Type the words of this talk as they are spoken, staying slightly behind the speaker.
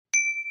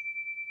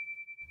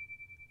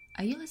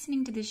Are you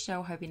listening to this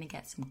show hoping to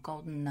get some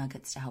golden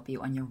nuggets to help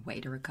you on your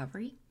way to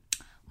recovery?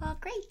 Well,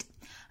 great.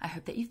 I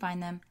hope that you find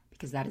them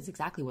because that is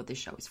exactly what this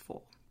show is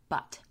for.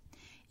 But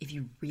if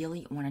you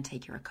really want to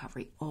take your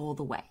recovery all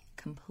the way,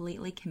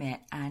 completely commit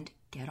and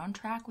get on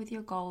track with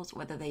your goals,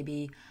 whether they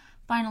be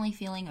finally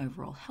feeling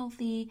overall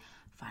healthy,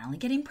 finally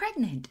getting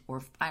pregnant, or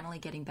finally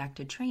getting back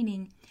to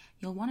training,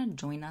 you'll want to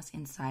join us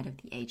inside of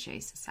the HA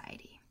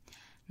Society.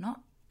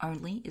 Not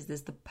only is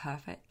this the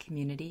perfect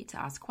community to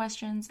ask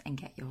questions and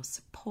get your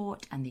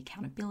support and the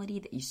accountability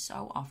that you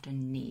so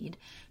often need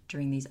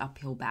during these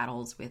uphill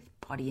battles with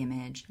body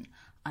image and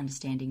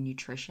understanding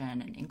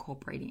nutrition and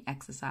incorporating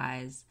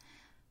exercise,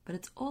 but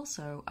it's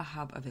also a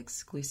hub of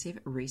exclusive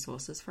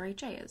resources for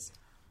HAs.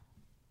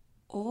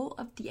 All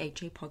of the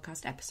HA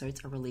podcast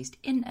episodes are released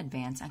in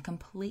advance and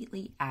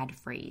completely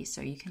ad-free,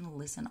 so you can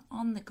listen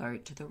on the go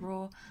to the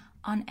raw,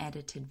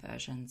 unedited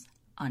versions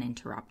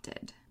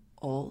uninterrupted.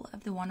 All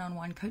of the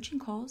one-on-one coaching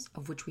calls,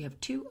 of which we have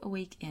 2 a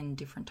week in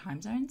different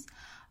time zones,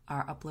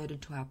 are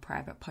uploaded to our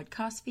private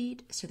podcast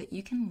feed so that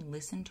you can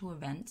listen to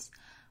events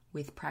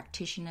with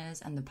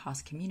practitioners and the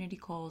past community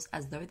calls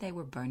as though they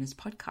were bonus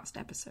podcast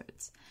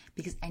episodes,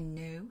 because I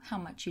know how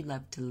much you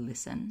love to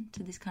listen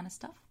to this kind of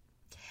stuff.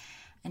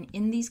 And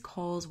in these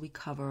calls, we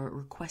cover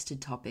requested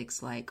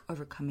topics like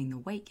overcoming the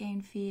weight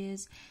gain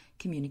fears,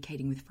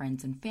 communicating with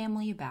friends and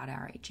family about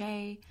our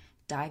HA,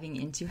 diving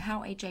into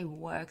how HA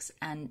works,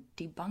 and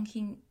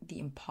debunking the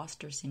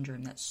imposter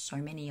syndrome that so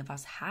many of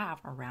us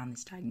have around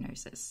this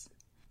diagnosis.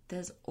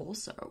 There's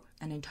also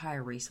an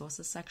entire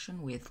resources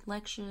section with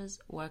lectures,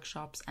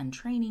 workshops, and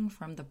training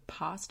from the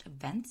past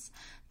events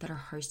that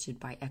are hosted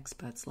by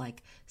experts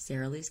like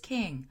Sarah Liz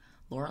King,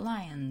 Laura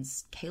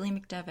Lyons, Kaylee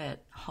McDevitt,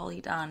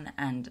 Holly Dunn,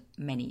 and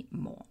many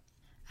more.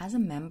 As a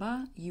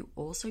member, you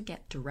also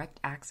get direct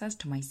access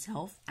to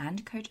myself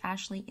and Coach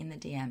Ashley in the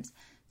DMs.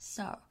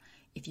 So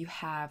if you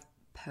have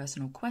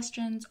personal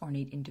questions or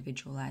need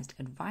individualized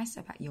advice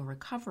about your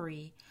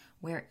recovery,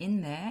 we're in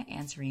there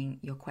answering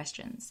your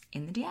questions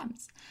in the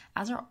DMs,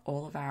 as are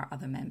all of our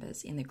other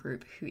members in the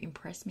group who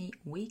impress me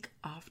week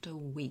after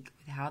week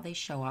with how they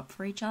show up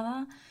for each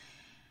other.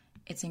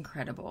 It's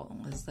incredible.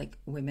 It's like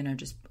women are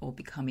just all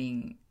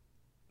becoming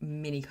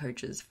mini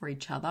coaches for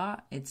each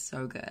other. It's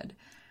so good.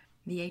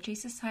 The HA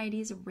Society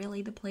is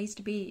really the place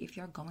to be if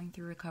you're going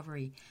through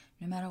recovery,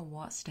 no matter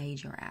what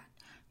stage you're at.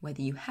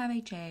 Whether you have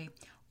HA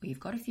or you've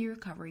got a few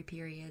recovery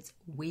periods,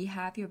 we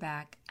have your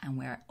back and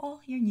we're all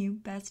your new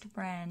best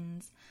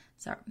friends.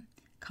 So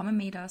come and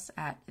meet us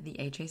at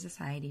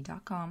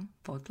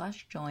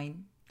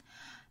thehasociety.com/join.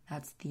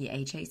 That's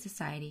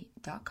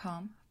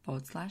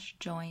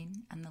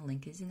thehasociety.com/join, and the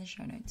link is in the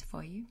show notes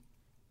for you.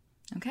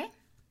 Okay,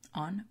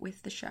 on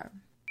with the show.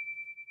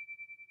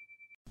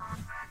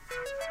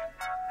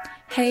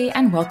 Hey,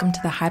 and welcome to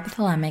the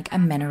Hypothalamic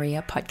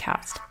Amenorrhea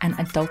Podcast, an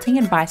adulting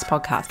advice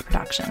podcast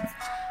production.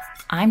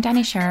 I'm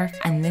Danny Sheriff,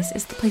 and this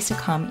is the place to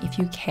come if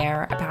you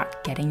care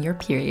about getting your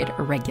period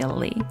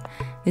regularly.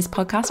 This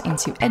podcast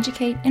aims to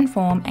educate,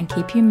 inform, and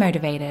keep you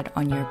motivated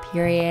on your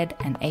period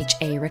and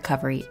HA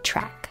recovery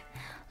track.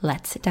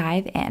 Let's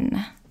dive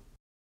in.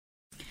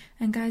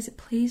 And guys,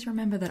 please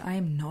remember that I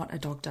am not a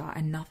doctor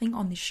and nothing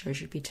on this show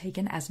should be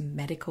taken as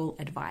medical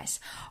advice.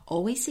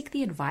 Always seek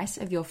the advice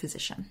of your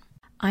physician.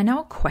 I know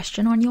a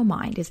question on your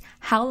mind is,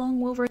 how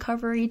long will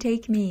recovery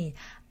take me?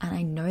 And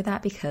I know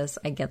that because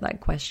I get that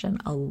question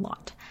a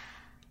lot.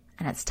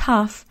 And it's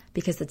tough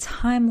because the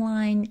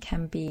timeline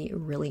can be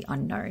really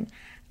unknown.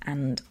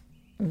 And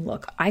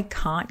look, I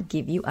can't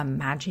give you a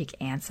magic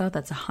answer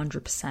that's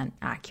 100%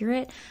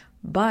 accurate,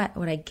 but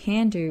what I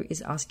can do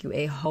is ask you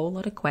a whole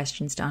lot of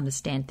questions to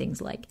understand things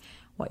like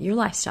what your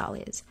lifestyle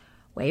is,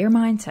 where your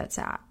mindset's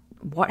at,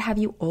 what have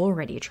you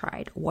already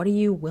tried, what are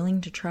you willing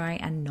to try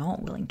and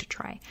not willing to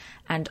try,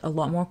 and a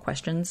lot more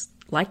questions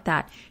like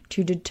that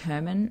to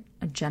determine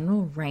a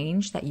general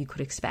range that you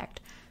could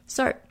expect.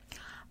 So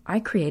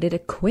I created a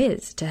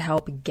quiz to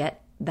help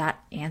get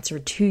that answer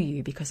to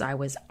you because I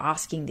was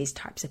asking these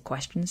types of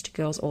questions to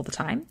girls all the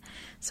time.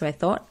 So I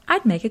thought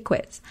I'd make a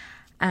quiz.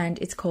 And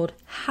it's called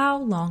How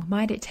Long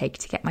Might It Take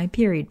to Get My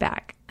Period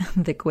Back?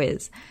 The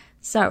quiz.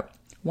 So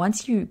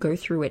once you go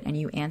through it and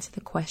you answer the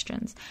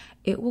questions,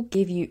 it will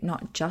give you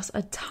not just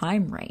a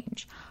time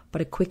range,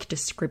 but a quick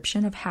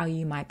description of how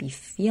you might be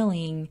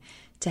feeling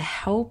to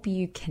help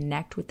you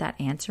connect with that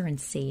answer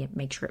and see it,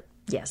 make sure,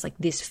 yes, like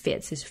this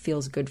fits, this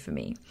feels good for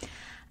me.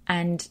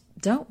 And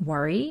don't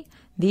worry,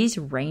 these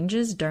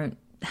ranges don't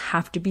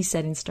have to be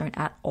set in stone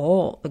at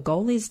all. The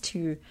goal is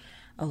to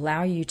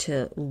allow you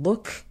to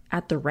look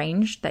at the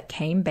range that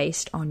came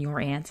based on your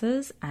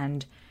answers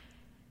and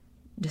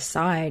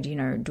decide,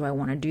 do I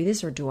want to do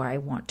this or do I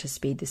want to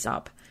speed this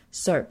up?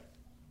 So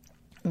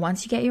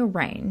once you get your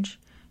range,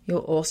 you'll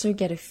also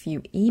get a few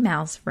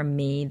emails from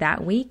me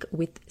that week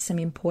with some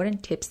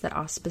important tips that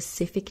are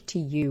specific to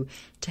you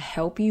to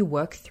help you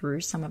work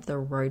through some of the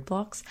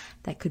roadblocks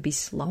that could be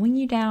slowing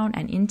you down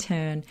and in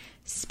turn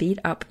speed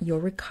up your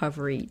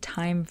recovery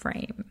time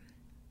frame.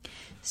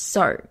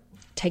 So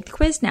Take the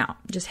quiz now.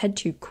 Just head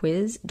to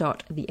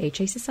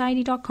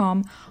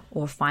quiz.thehasociety.com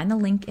or find the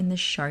link in the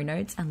show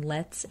notes and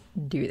let's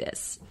do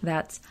this.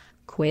 That's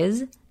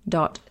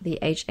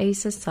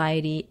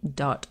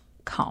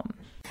quiz.thehasociety.com.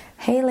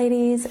 Hey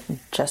ladies,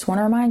 just want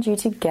to remind you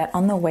to get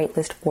on the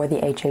waitlist for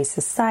the HA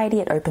Society.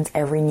 It opens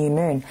every new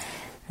moon.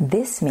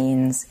 This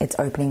means it's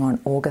opening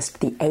on August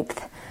the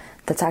 8th.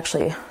 That's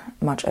actually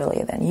much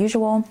earlier than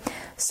usual.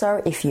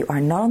 So if you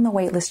are not on the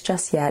waitlist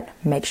just yet,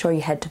 make sure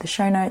you head to the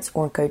show notes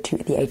or go to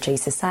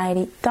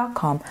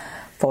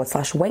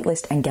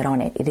thehasociety.com/waitlist and get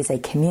on it. It is a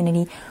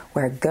community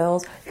where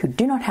girls who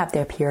do not have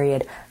their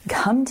period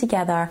come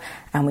together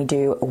and we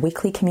do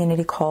weekly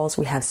community calls.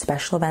 We have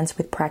special events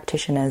with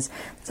practitioners.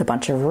 There's a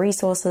bunch of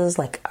resources,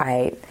 like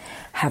I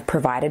have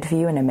provided for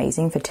you an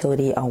amazing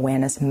fertility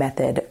awareness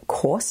method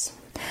course.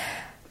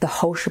 The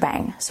whole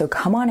shebang. So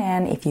come on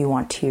in if you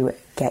want to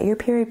get your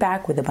period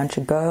back with a bunch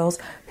of girls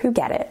who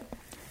get it.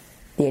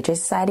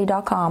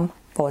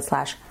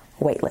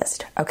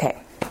 thehasociety.com/waitlist. Okay,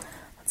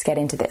 let's get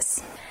into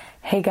this.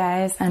 Hey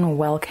guys, and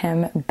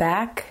welcome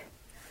back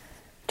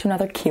to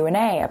another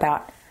Q&A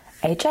about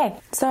HA.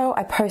 So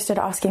I posted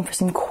asking for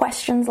some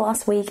questions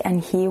last week,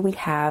 and here we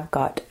have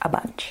got a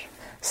bunch.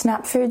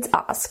 Snap Foods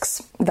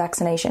asks,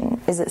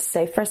 vaccination, is it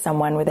safe for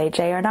someone with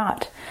HA or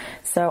not?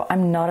 So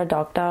I'm not a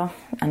doctor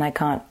and I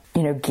can't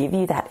give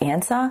you that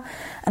answer,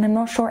 and I'm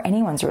not sure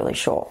anyone's really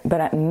sure,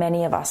 but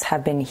many of us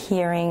have been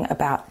hearing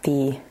about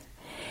the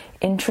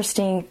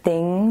interesting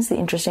things, the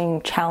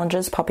interesting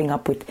challenges popping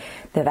up with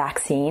the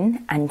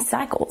vaccine and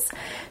cycles.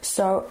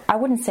 So I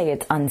wouldn't say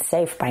it's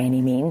unsafe by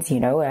any means,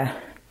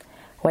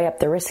 weigh up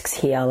the risks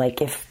here.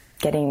 Like if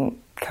getting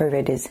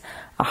COVID is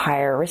a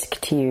higher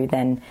risk to you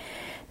than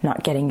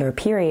not getting your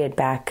period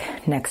back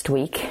next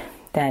week,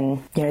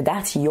 then,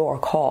 that's your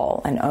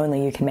call and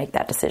only you can make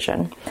that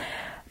decision.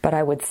 But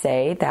I would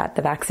say that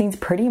the vaccine's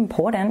pretty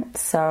important.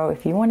 So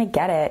if you want to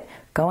get it,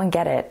 go and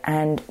get it.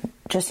 And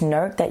just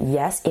note that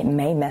yes, it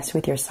may mess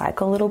with your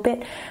cycle a little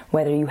bit,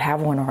 whether you have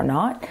one or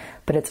not,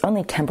 but it's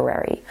only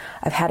temporary.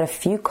 I've had a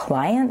few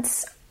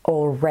clients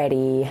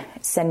already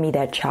send me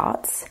their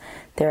charts,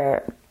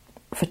 their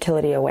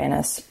fertility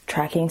awareness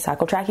tracking,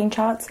 cycle tracking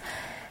charts.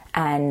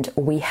 And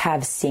we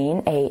have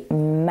seen a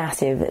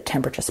massive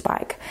temperature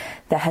spike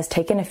that has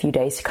taken a few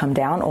days to come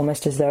down,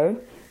 almost as though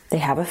they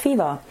have a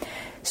fever.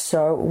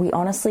 So we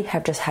honestly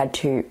have just had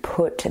to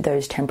put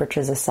those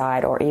temperatures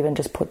aside, or even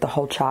just put the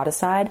whole chart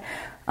aside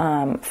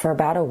for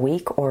about a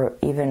week or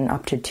even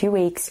up to 2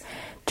 weeks,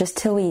 just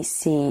till we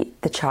see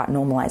the chart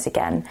normalize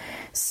again.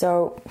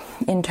 So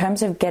in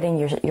terms of getting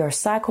your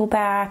cycle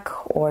back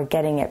or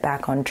getting it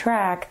back on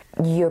track,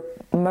 you're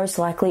most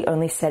likely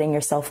only setting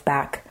yourself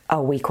back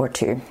a week or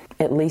two,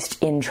 at least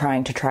in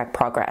trying to track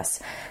progress.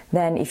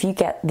 Then if you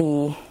get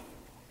the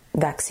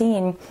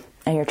vaccine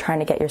and you're trying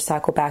to get your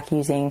cycle back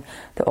using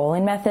the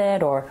all-in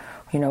method or,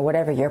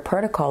 whatever your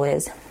protocol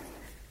is,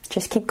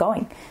 just keep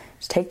going.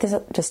 Just take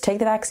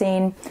the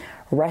vaccine,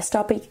 rest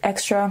up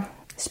extra,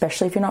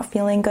 especially if you're not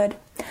feeling good,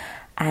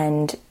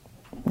 and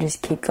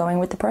just keep going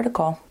with the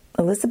protocol.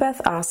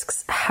 Elizabeth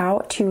asks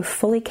how to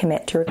fully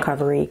commit to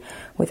recovery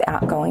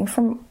without going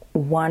from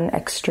one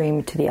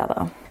extreme to the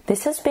other.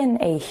 This has been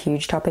a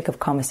huge topic of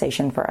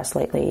conversation for us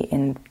lately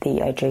in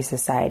the HA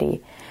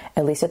Society,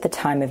 at least at the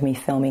time of me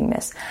filming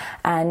this.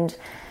 And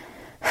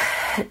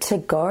to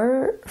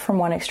go from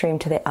one extreme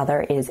to the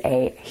other is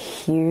a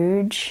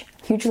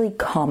hugely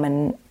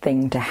common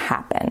thing to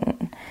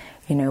happen.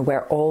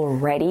 We're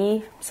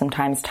already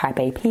sometimes type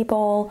A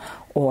people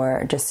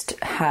or just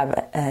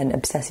have an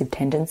obsessive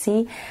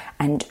tendency,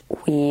 and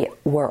we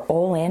were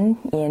all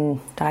in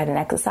diet and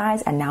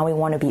exercise, and now we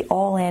want to be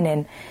all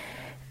in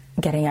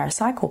getting our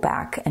cycle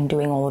back and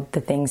doing all of the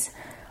things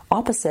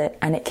opposite,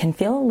 and it can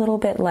feel a little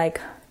bit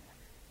like,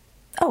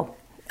 oh,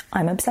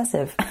 I'm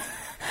obsessive.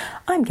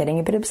 I'm getting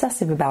a bit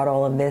obsessive about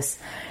all of this.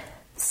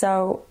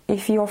 So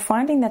if you're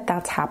finding that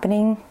that's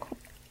happening,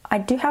 I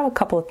do have a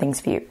couple of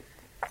things for you.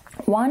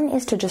 One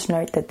is to just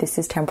note that this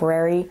is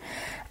temporary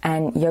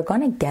and you're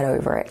going to get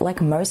over it,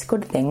 like most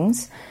good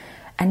things.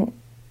 And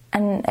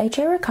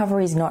HA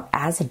recovery is not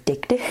as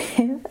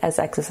addictive as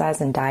exercise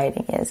and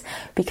dieting is,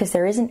 because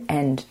there is an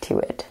end to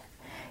it.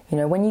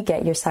 When you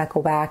get your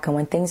cycle back and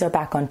when things are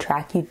back on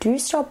track, you do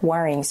stop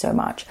worrying so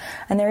much.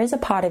 And there is a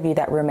part of you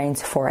that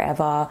remains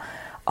forever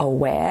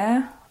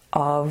aware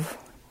of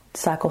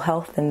cycle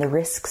health and the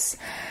risks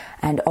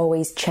and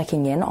always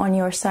checking in on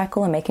your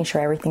cycle and making sure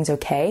everything's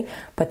okay.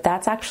 But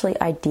that's actually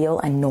ideal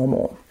and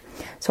normal.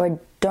 So I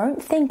don't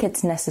think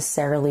it's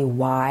necessarily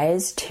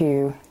wise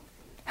to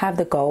have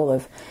the goal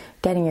of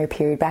getting your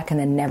period back and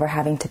then never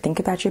having to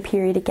think about your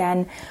period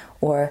again,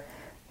 or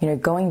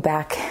going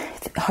back,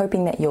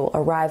 hoping that you'll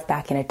arrive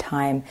back in a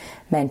time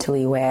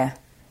mentally where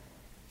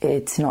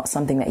it's not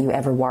something that you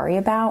ever worry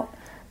about.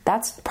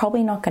 That's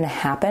probably not going to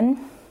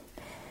happen.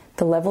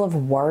 The level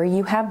of worry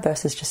you have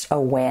versus just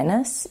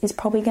awareness is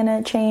probably going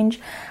to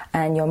change,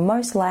 and you're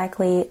most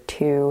likely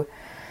to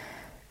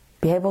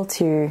be able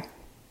to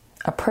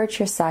approach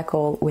your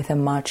cycle with a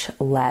much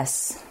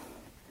less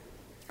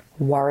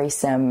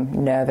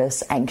worrisome,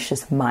 nervous,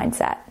 anxious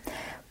mindset.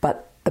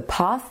 But the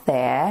path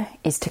there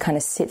is to kind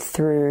of sit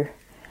through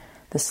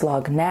the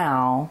slog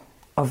now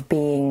of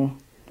being,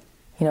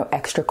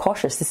 extra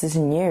cautious. This is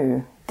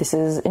new. This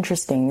is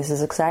interesting. This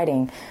is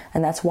exciting.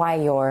 And that's why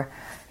you're,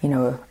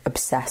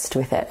 obsessed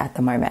with it at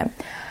the moment.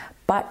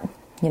 But,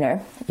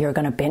 you're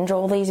going to binge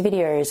all these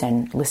videos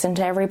and listen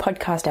to every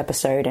podcast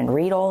episode and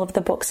read all of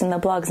the books and the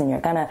blogs, and you're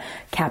going to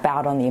cap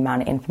out on the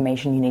amount of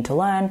information you need to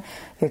learn.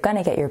 You're going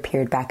to get your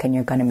period back and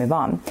you're going to move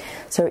on.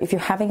 So if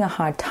you're having a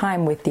hard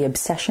time with the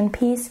obsession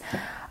piece,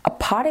 a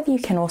part of you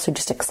can also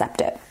just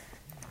accept it.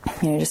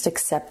 Just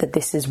accept that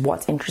this is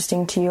what's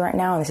interesting to you right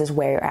now and this is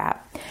where you're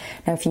at.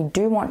 Now, if you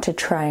do want to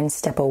try and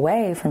step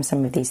away from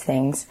some of these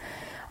things,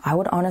 I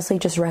would honestly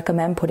just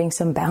recommend putting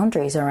some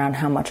boundaries around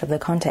how much of the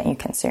content you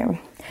consume.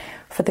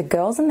 For the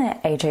girls in the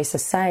AJ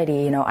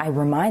Society, I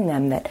remind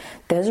them that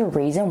there's a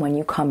reason when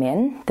you come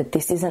in that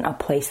this isn't a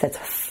place that's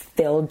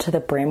filled to the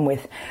brim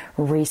with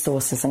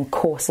resources and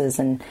courses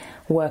and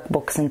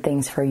workbooks and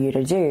things for you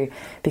to do,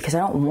 because I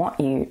don't want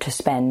you to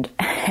spend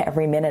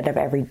every minute of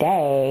every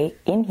day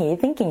in here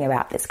thinking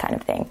about this kind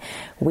of thing.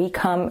 We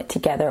come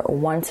together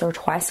once or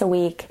twice a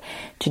week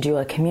to do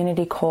a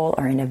community call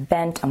or an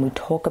event, and we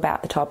talk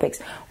about the topics.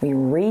 We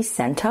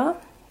recenter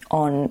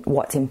on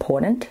what's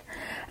important,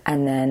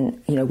 and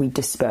then, we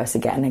disperse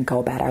again and go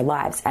about our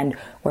lives. And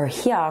we're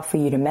here for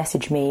you to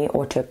message me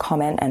or to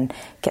comment and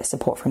get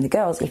support from the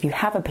girls. If you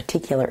have a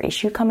particular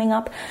issue coming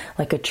up,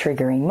 like a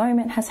triggering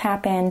moment has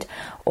happened,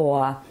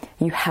 or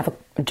you have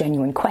a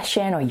genuine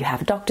question, or you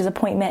have a doctor's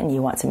appointment and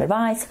you want some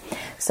advice.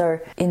 So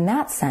in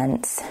that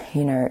sense,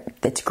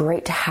 it's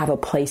great to have a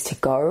place to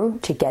go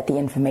to get the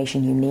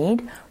information you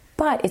need,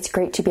 but it's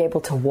great to be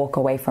able to walk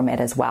away from it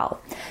as well.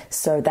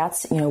 So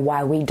that's,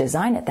 why we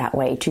design it that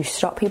way, to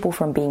stop people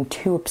from being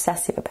too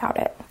obsessive about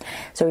it.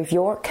 So if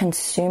you're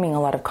consuming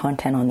a lot of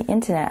content on the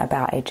internet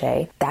about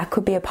AJ, that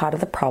could be a part of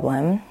the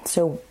problem.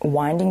 So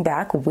winding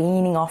back,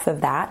 weaning off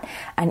of that,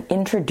 and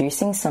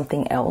introducing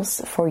something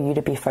else for you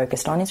to be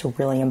focused on is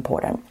really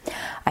important.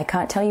 I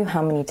can't tell you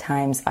how many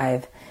times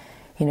I've,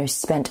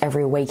 spent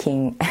every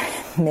waking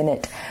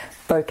minute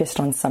focused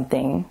on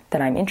something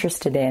that I'm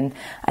interested in,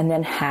 and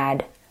then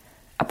had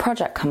a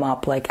project come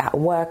up, like at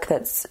work,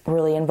 that's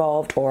really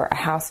involved, or a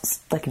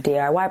house, like a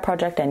DIY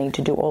project I need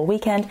to do all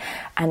weekend,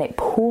 and it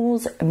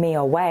pulls me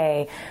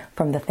away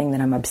from the thing that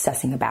I'm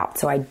obsessing about.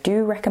 So I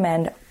do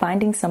recommend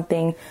finding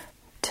something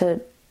to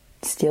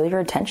steal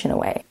your attention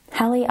away.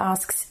 Hallie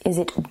asks, is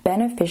it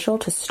beneficial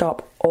to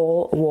stop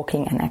all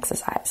walking and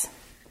exercise?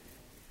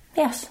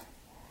 Yes,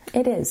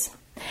 it is.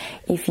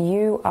 If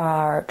you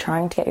are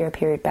trying to get your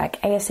period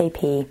back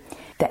ASAP,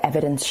 the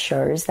evidence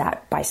shows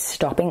that by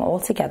stopping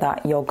altogether,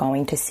 you're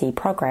going to see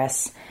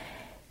progress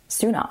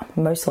sooner,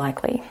 most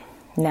likely.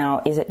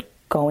 Now, is it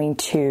going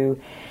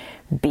to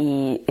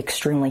be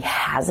extremely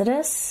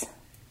hazardous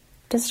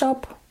to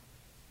stop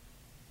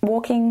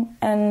walking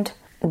and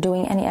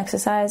doing any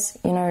exercise?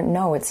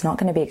 No, it's not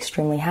going to be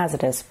extremely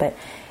hazardous, but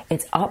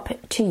it's up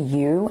to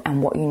you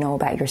and what you know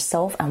about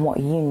yourself and what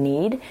you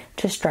need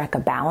to strike a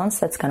balance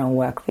that's going to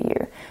work for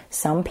you.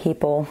 Some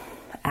people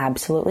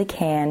absolutely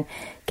can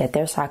get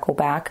their cycle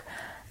back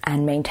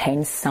and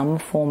maintain some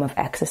form of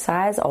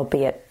exercise,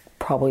 albeit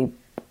probably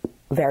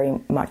very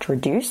much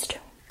reduced.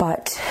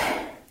 But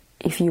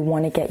if you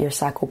want to get your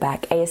cycle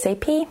back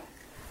ASAP,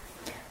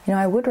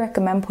 I would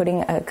recommend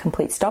putting a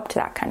complete stop to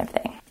that kind of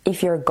thing.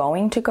 If you're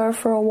going to go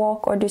for a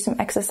walk or do some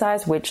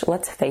exercise, which,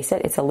 let's face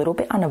it, it's a little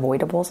bit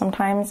unavoidable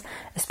sometimes,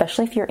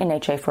 especially if you're in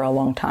HA for a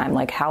long time.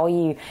 Like, how are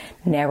you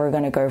never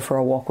going to go for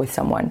a walk with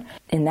someone?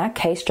 In that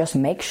case, just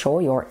make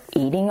sure you're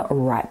eating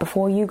right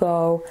before you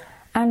go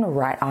and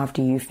right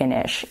after you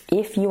finish.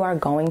 If you are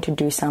going to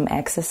do some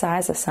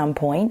exercise at some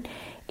point,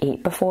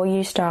 eat before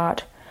you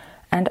start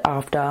and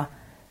after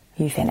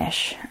you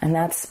finish. And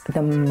that's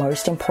the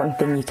most important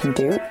thing you can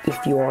do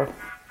if you're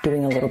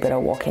doing a little bit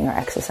of walking or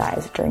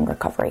exercise during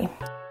recovery.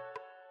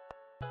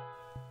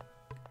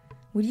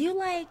 Would you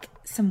like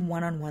some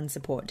one-on-one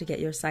support to get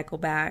your cycle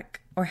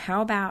back? Or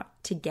how about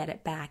to get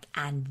it back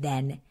and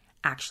then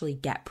actually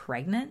get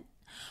pregnant?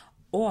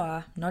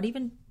 Or not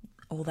even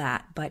all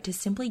that, but to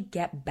simply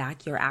get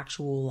back your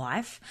actual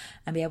life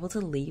and be able to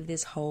leave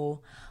this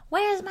whole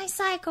 "where's my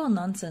cycle"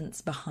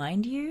 nonsense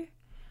behind you?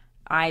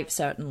 I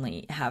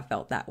certainly have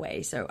felt that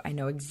way, so I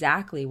know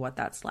exactly what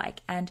that's like.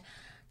 And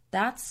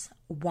that's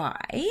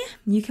why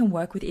you can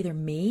work with either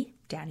me,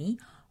 Danny,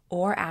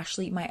 or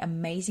Ashley, my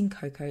amazing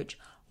co-coach,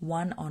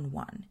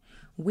 one-on-one.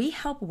 We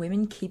help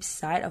women keep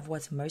sight of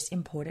what's most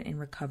important in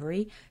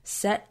recovery,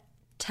 set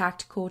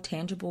tactical,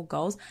 tangible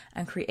goals,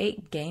 and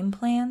create game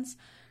plans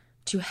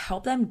to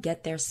help them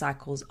get their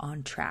cycles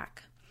on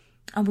track.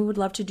 And we would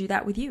love to do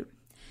that with you.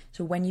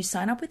 So when you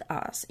sign up with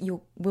us,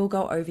 we'll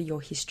go over your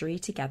history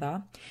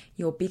together,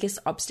 your biggest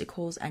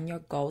obstacles and your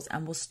goals,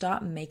 and we'll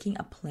start making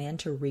a plan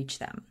to reach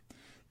them.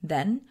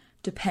 Then,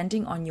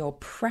 depending on your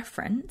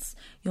preference,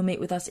 you'll meet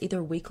with us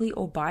either weekly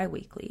or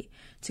bi-weekly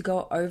to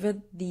go over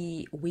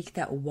the week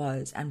that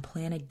was and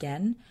plan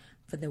again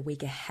for the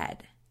week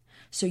ahead.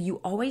 So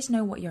you always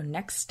know what your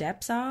next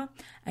steps are,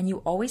 and you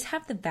always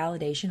have the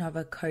validation of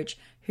a coach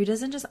who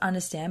doesn't just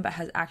understand but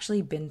has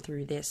actually been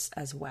through this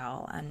as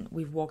well, and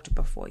we've walked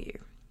before you.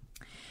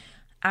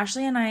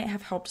 Ashley and I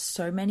have helped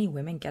so many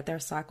women get their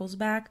cycles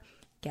back,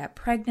 get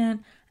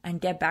pregnant,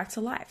 and get back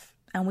to life.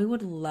 And we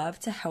would love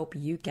to help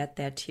you get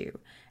there too.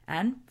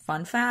 And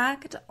fun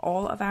fact,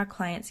 all of our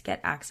clients get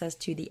access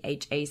to the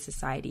HA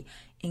Society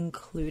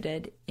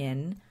included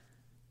in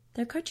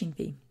their coaching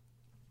fee.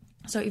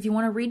 So if you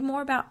want to read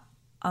more about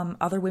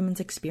other women's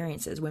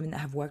experiences, women that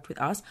have worked with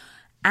us,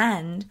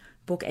 and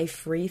book a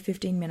free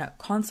 15-minute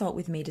consult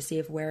with me to see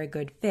if we're a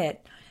good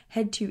fit,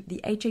 head to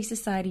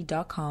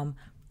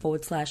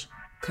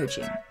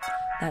thehasociety.com/coaching.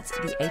 That's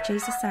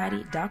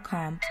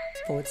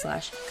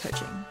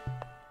thehasociety.com/coaching.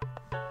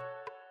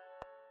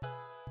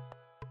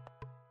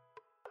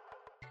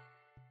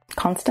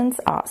 Constance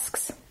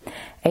asks,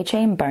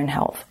 HA and bone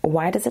health,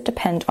 why does it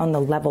depend on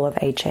the level of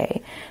HA?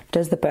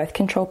 Does the birth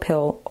control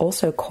pill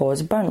also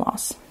cause bone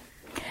loss?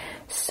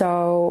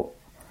 So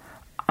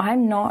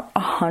I'm not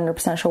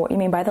 100% sure what you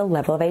mean by the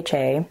level of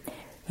HA.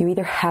 You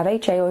either have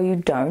HA or you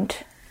don't.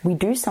 We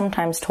do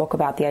sometimes talk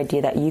about the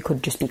idea that you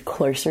could just be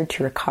closer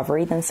to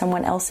recovery than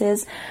someone else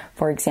is.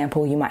 For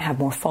example, you might have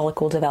more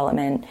follicle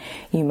development.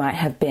 You might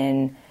have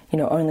been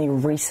only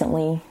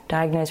recently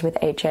diagnosed with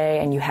HA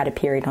and you had a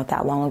period not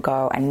that long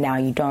ago and now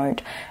you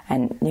don't.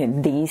 And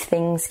these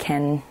things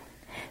can,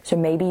 so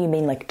maybe you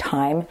mean like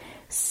time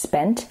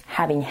spent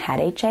having had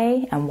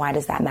HA, and why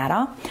does that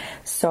matter?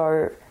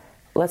 So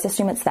let's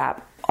assume it's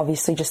that.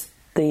 Obviously just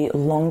the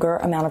longer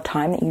amount of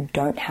time that you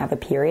don't have a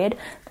period,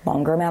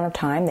 longer amount of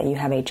time that you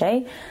have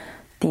HA,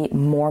 the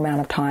more amount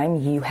of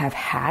time you have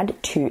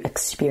had to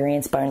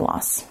experience bone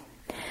loss.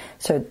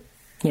 So,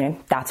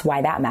 that's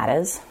why that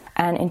matters.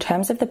 And in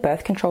terms of the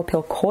birth control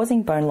pill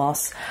causing bone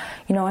loss,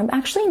 I'm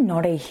actually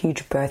not a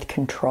huge birth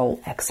control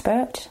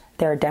expert.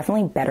 There are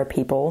definitely better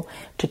people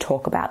to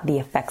talk about the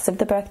effects of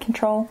the birth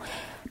control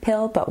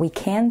pill, but we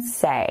can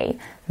say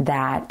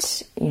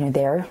that,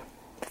 they're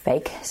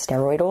fake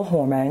steroidal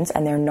hormones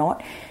and they're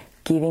not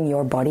giving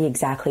your body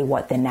exactly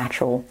what the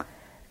natural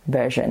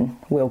version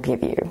will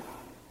give you.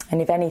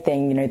 And if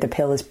anything, the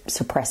pill is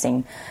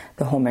suppressing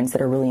the hormones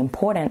that are really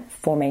important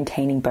for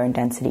maintaining bone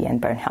density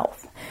and bone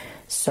health.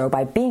 So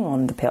by being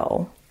on the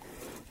pill,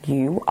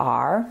 you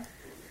are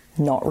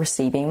not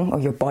receiving, or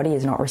your body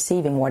is not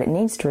receiving what it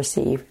needs to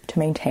receive to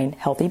maintain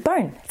healthy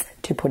bone,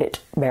 to put it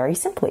very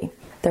simply.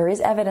 There is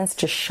evidence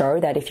to show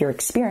that if you're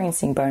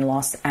experiencing bone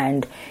loss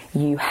and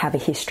you have a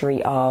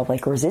history of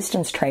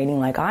resistance training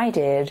like I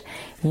did,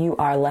 you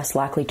are less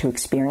likely to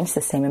experience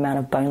the same amount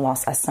of bone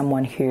loss as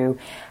someone who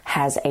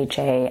has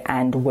HA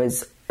and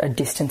was a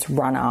distance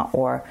runner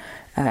or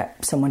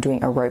someone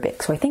doing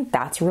aerobics. So I think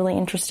that's really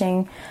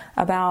interesting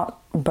about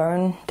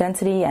bone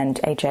density and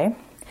HA.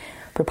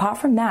 But apart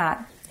from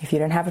that, if you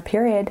don't have a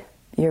period,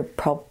 you're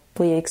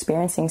probably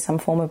experiencing some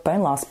form of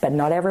bone loss, but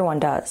not everyone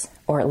does,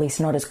 or at least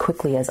not as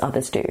quickly as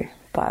others do.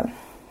 But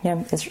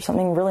it's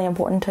something really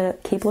important to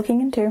keep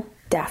looking into.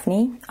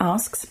 Daphne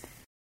asks,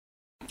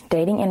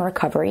 dating in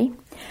recovery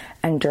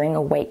and during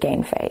a weight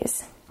gain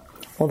phase.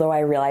 Although I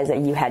realize that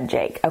you had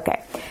Jake.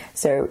 Okay,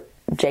 so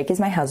Jake is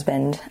my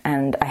husband,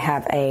 and I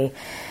have a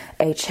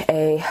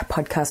HA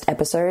podcast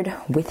episode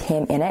with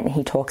him in it, and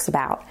he talks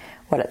about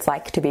what it's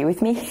like to be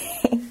with me.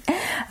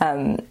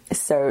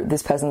 So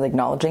this person's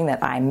acknowledging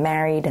that I'm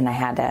married and I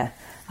had a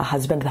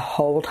husband the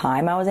whole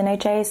time I was in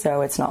HA,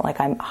 so it's not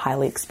like I'm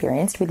highly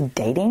experienced with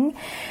dating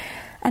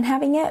and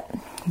having it,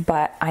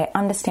 but I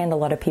understand a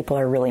lot of people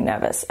are really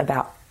nervous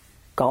about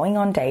going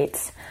on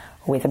dates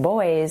with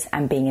boys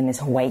and being in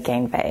this weight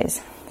gain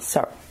phase.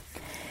 So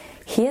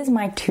here's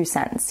my 2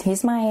 cents.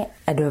 Here's my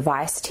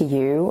advice to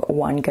you,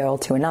 one girl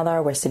to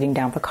another. We're sitting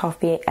down for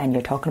coffee and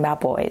you're talking about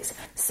boys.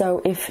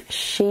 So if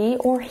she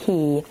or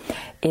he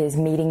is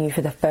meeting you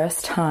for the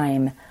first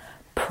time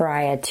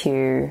prior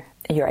to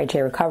your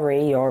HA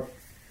recovery, your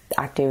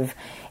active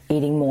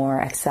eating more,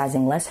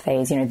 exercising less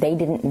phase, they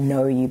didn't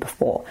know you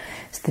before.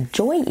 So the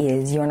joy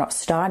is you're not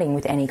starting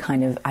with any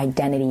kind of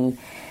identity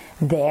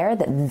there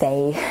that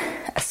they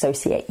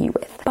associate you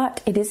with.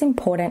 But it is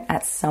important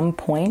at some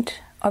point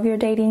of your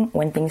dating,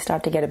 when things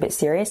start to get a bit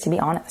serious, to be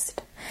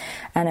honest.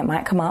 And it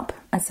might come up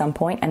at some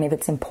point, and if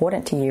it's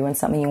important to you and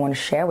something you want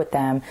to share with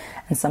them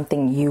and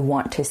something you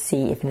want to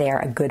see if they're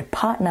a good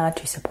partner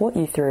to support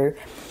you through,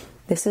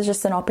 this is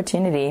just an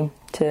opportunity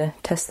to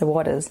test the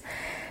waters.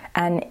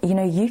 And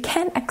you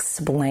can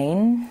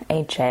explain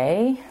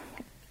HA,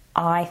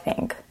 I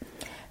think,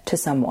 to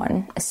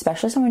someone,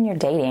 especially someone you're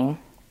dating,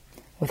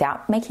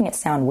 without making it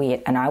sound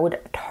weird. And I would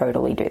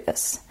totally do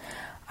this.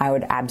 I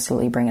would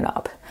absolutely bring it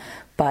up.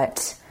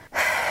 But,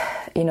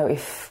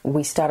 if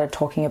we started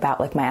talking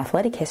about my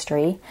athletic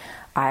history,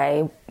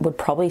 I would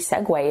probably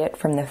segue it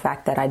from the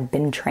fact that I'd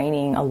been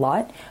training a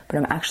lot, but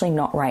I'm actually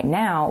not right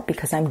now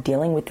because I'm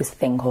dealing with this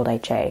thing called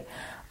HA.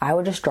 I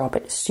would just drop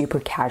it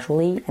super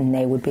casually and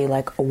they would be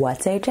like,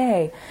 what's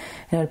HA?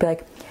 And I'd be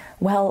like,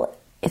 well,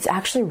 it's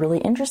actually really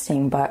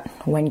interesting, but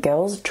when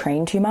girls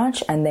train too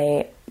much and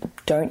they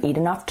don't eat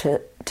enough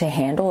to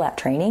handle that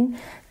training,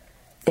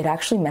 it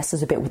actually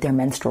messes a bit with their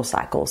menstrual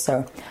cycle.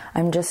 So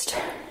I'm just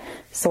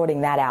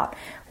sorting that out.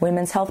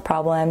 Women's health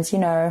problems,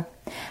 and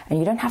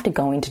you don't have to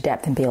go into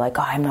depth and be like,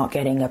 oh, I'm not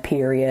getting a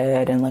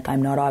period and like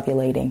I'm not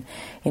ovulating.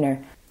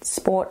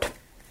 Sport,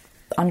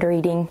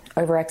 undereating,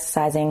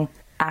 overexercising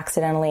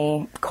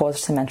accidentally caused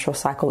some menstrual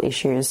cycle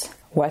issues.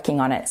 Working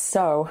on it.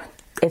 So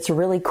it's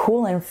really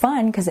cool and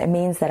fun because it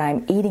means that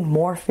I'm eating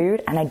more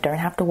food and I don't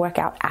have to work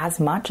out as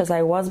much as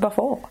I was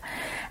before.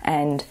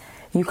 And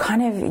you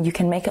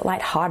can make it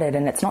lighthearted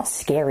and it's not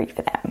scary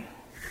for them.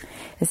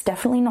 It's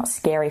definitely not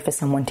scary for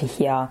someone to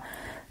hear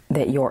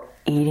that you're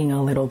eating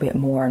a little bit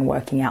more and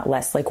working out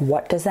less. Like,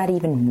 what does that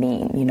even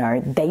mean?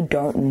 They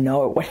don't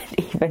know what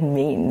it even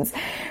means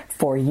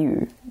for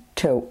you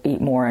to eat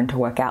more and to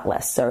work out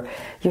less. So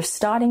you're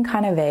starting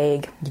kind of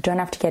vague. You don't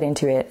have to get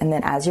into it. And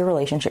then as your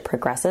relationship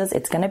progresses,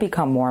 it's going to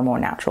become more and more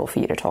natural for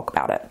you to talk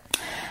about it.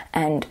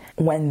 And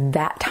when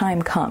that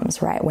time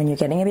comes, right, when you're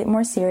getting a bit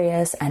more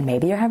serious and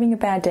maybe you're having a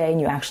bad day and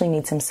you actually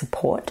need some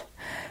support,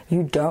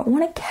 you don't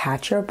want to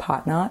catch your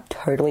partner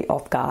totally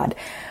off guard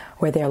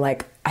where they're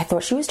like, I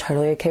thought she was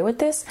totally okay with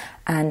this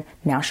and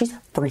now she's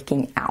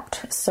freaking out.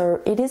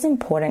 So it is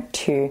important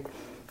to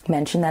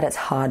mention that it's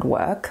hard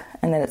work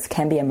and that it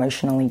can be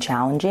emotionally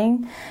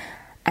challenging.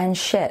 And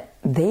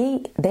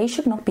they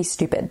should not be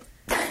stupid.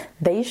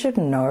 They should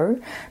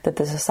know that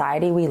the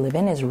society we live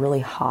in is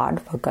really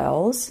hard for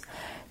girls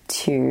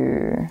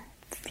to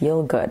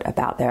feel good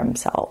about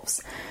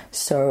themselves.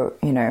 So,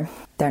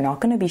 they're not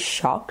going to be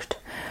shocked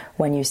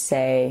when you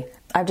say,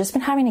 I've just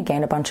been having to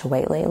gain a bunch of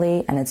weight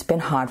lately and it's been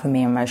hard for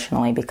me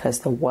emotionally because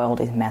the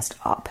world is messed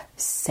up.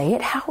 Say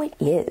it how it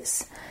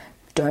is.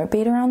 Don't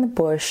beat around the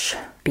bush.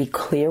 Be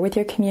clear with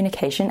your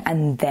communication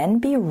and then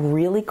be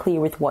really clear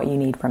with what you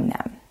need from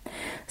them.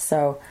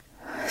 So,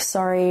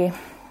 sorry,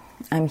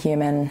 I'm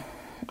human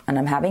and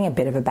I'm having a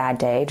bit of a bad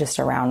day just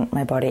around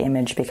my body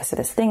image because of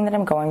this thing that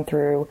I'm going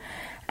through,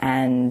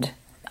 and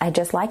I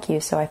just like you,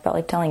 so I felt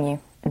like telling you.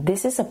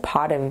 This is a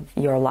part of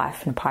your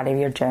life and part of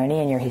your journey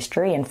and your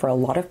history, and for a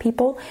lot of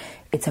people,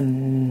 it's a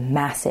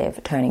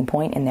massive turning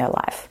point in their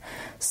life.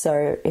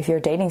 So if you're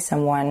dating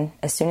someone,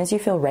 as soon as you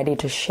feel ready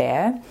to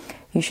share,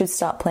 you should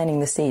start planting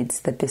the seeds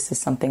that this is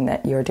something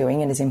that you're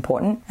doing and is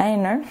important.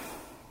 And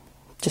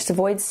just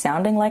avoid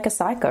sounding like a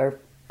psycho.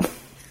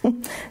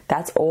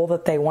 That's all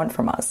that they want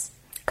from us.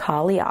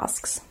 Carly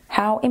asks,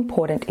 how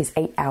important is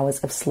 8 hours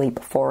of sleep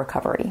for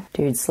recovery?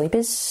 Dude, sleep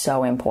is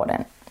so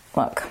important.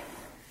 Look,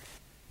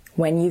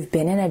 when you've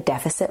been in a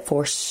deficit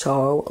for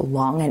so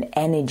long, an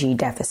energy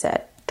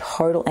deficit,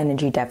 total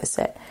energy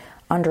deficit,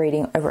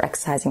 undereating,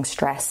 overexercising,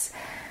 stress,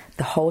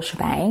 the whole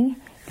shebang,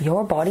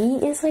 your body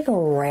is like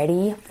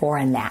ready for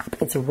a nap.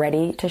 It's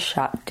ready to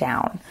shut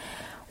down.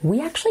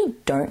 We actually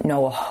don't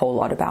know a whole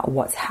lot about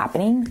what's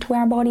happening to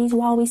our bodies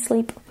while we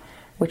sleep,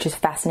 which is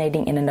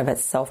fascinating in and of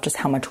itself, just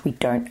how much we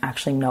don't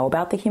actually know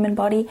about the human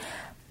body,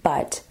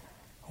 but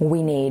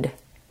we need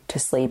to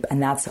sleep,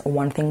 and that's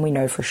one thing we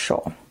know for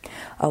sure.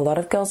 A lot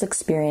of girls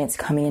experience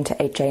coming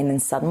into HA and then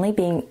suddenly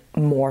being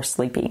more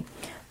sleepy.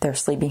 Their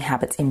sleeping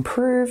habits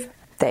improve,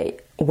 they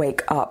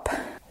wake up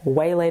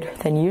way later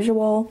than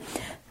usual,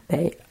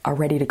 they are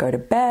ready to go to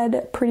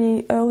bed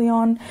pretty early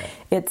on.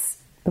 It's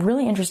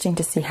really interesting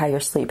to see how your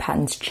sleep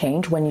patterns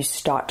change when you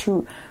start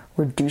to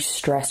reduce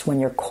stress, when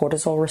your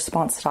cortisol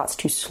response starts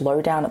to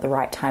slow down at the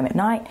right time at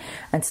night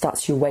and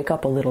starts to wake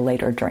up a little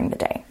later during the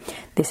day.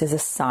 This is a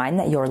sign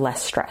that you're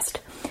less stressed.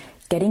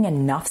 Getting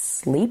enough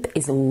sleep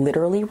is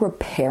literally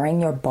repairing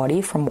your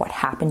body from what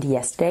happened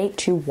yesterday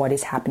to what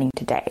is happening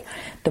today.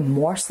 The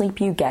more sleep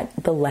you get,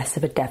 the less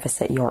of a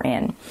deficit you're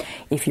in.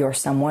 If you're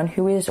someone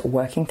who is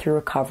working through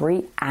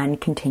recovery and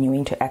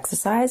continuing to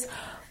exercise,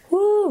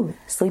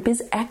 sleep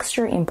is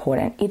extra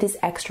important. It is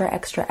extra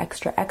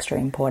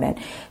important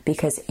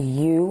because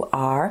you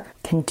are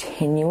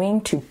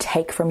continuing to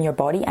take from your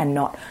body and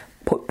not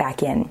put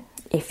back in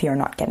if you're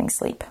not getting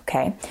sleep,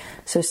 okay?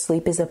 So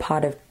sleep is a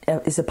part of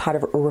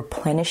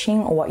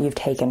replenishing what you've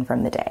taken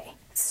from the day.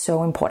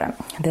 So important.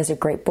 There's a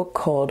great book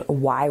called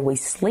Why We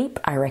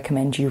Sleep. I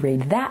recommend you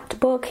read that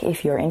book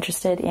if you're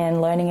interested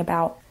in learning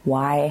about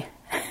why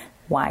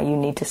you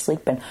need to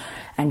sleep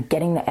and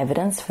getting the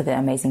evidence for the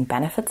amazing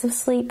benefits of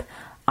sleep.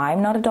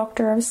 I'm not a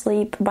doctor of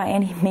sleep by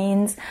any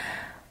means,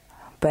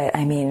 but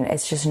I mean,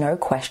 it's just no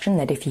question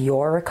that if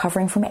you're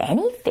recovering from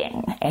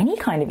anything, any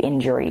kind of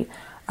injury,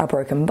 a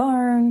broken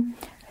bone,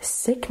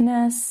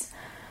 sickness,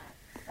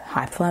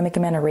 hypothalamic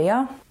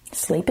amenorrhea,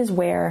 sleep is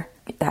where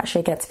that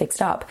shit gets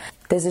fixed up.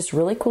 There's this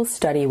really cool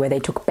study where they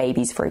took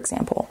babies, for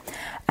example,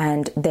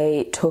 and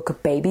they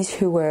took babies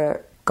who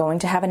were going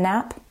to have a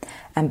nap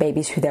and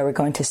babies who they were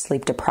going to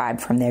sleep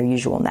deprived from their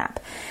usual nap.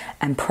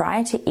 And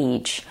prior to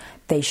each,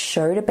 they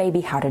showed a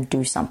baby how to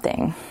do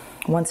something.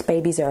 Once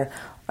babies are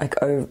like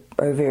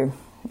over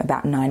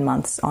about 9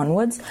 months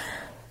onwards,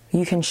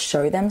 you can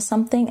show them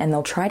something and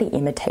they'll try to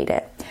imitate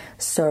it.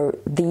 So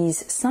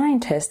these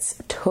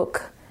scientists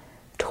took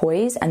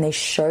toys and they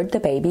showed the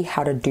baby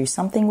how to do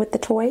something with the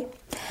toy.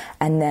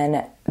 And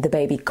then the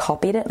baby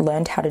copied it,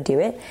 learned how to do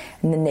it.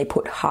 And then they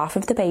put half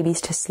of the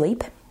babies to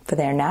sleep for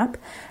their nap,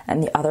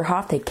 and the other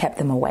half, they kept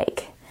them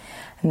awake.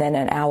 And then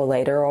an hour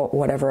later, or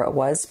whatever it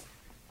was,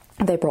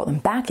 they brought them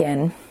back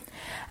in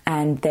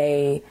and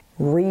they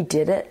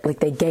redid it. Like,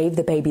 they gave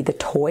the baby the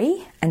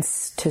toy and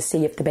to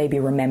see if the baby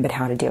remembered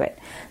how to do it.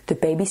 The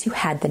babies who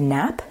had the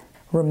nap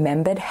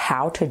remembered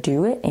how to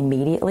do it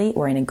immediately,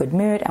 were in a good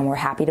mood, and were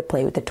happy to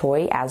play with the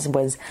toy as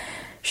was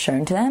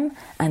shown to them.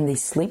 And the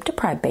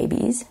sleep-deprived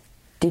babies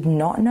did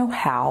not know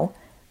how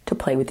to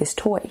play with this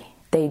toy.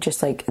 They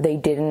just, they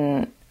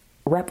didn't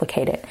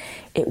replicate it.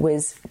 It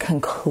was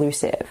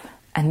conclusive.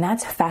 And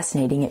that's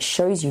fascinating. It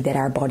shows you that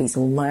our bodies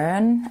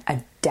learn,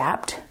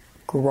 adapt,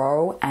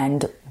 grow,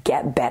 and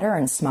get better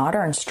and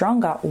smarter and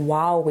stronger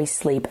while we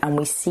sleep. And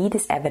we see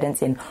this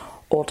evidence in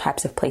all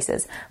types of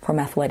places, from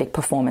athletic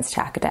performance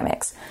to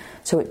academics.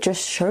 So it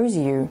just shows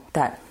you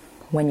that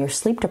when you're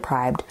sleep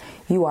deprived,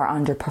 you are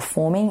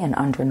underperforming and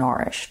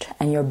undernourished,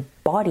 and your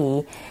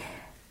body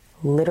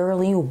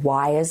literally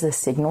wires the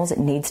signals it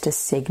needs to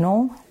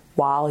signal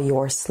while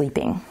you're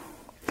sleeping.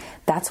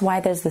 That's why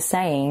there's the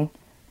saying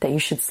that you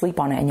should sleep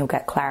on it and you'll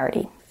get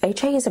clarity.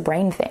 HA is a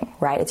brain thing,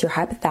 right? It's your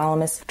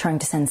hypothalamus trying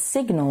to send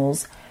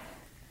signals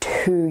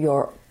to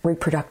your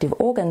reproductive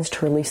organs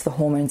to release the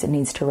hormones it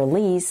needs to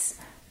release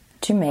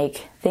to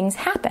make things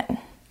happen.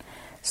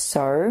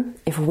 So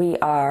if we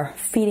are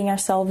feeding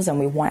ourselves and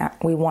we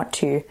want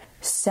to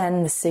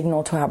send the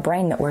signal to our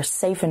brain that we're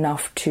safe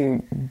enough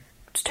to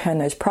turn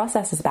those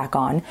processes back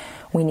on,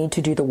 we need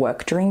to do the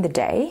work during the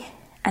day,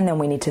 and then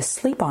we need to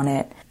sleep on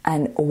it.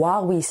 And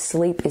while we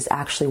sleep is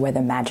actually where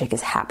the magic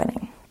is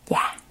happening.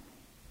 Yeah.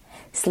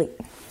 Sleep.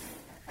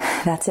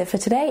 That's it for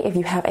today. If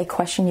you have a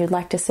question you'd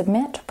like to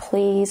submit,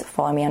 please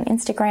follow me on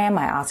Instagram.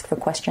 I ask for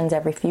questions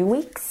every few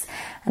weeks,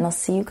 and I'll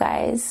see you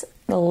guys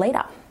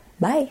later.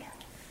 Bye.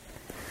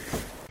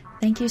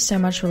 Thank you so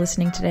much for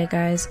listening today,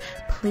 guys.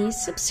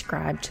 Please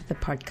subscribe to the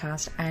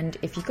podcast, and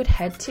if you could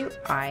head to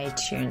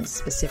iTunes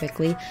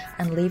specifically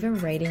and leave a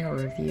rating or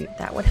review,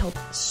 that would help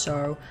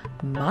so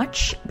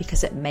much,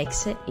 because it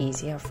makes it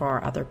easier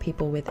for other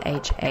people with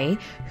HA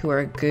who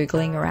are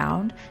Googling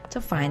around to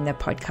find the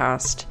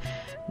podcast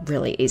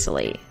really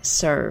easily.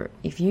 So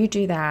if you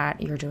do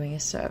that, you're doing a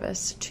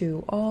service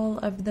to all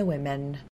of the women